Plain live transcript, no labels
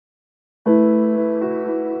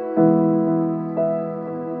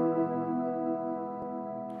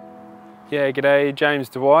Yeah, g'day, James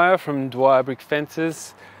Dwyer from Dwyer Brick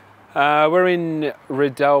Fences. We're in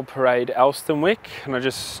Riddell Parade, Esternwick, and I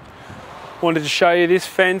just wanted to show you this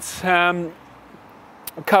fence. A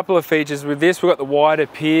couple of features with this. We've got the wider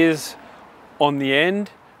piers on the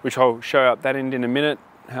end, which I'll show up that end in a minute.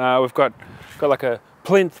 We've got like a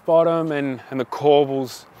plinth bottom and the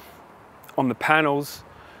corbels on the panels.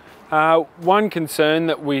 One concern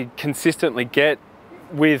that we consistently get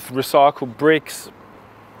with recycled bricks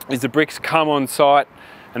is the bricks come on site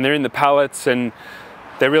and they're in the pallets and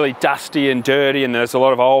they're really dusty and dirty and there's a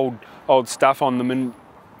lot of old stuff on them, and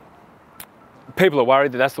people are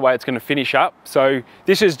worried that that's the way it's going to finish up. So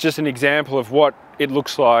this is just an example of what it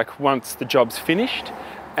looks like once the job's finished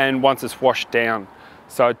and once it's washed down.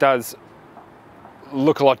 So it does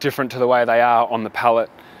look a lot different to the way they are on the pallet.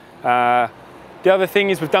 The other thing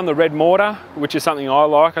is we've done the red mortar, which is something I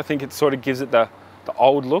like. I think it sort of gives it the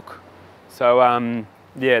old look. So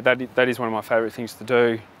yeah, that is one of my favourite things to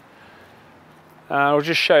do. I'll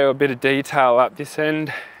just show you a bit of detail up this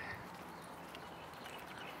end.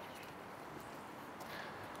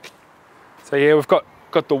 So yeah, we've got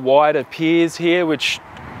the wider piers here, which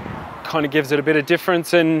kind of gives it a bit of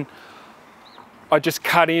difference, and I just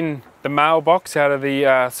cut in the mailbox out of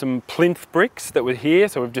the some plinth bricks that were here,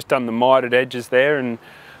 so we've just done the mitered edges there, and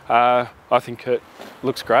I think it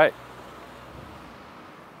looks great.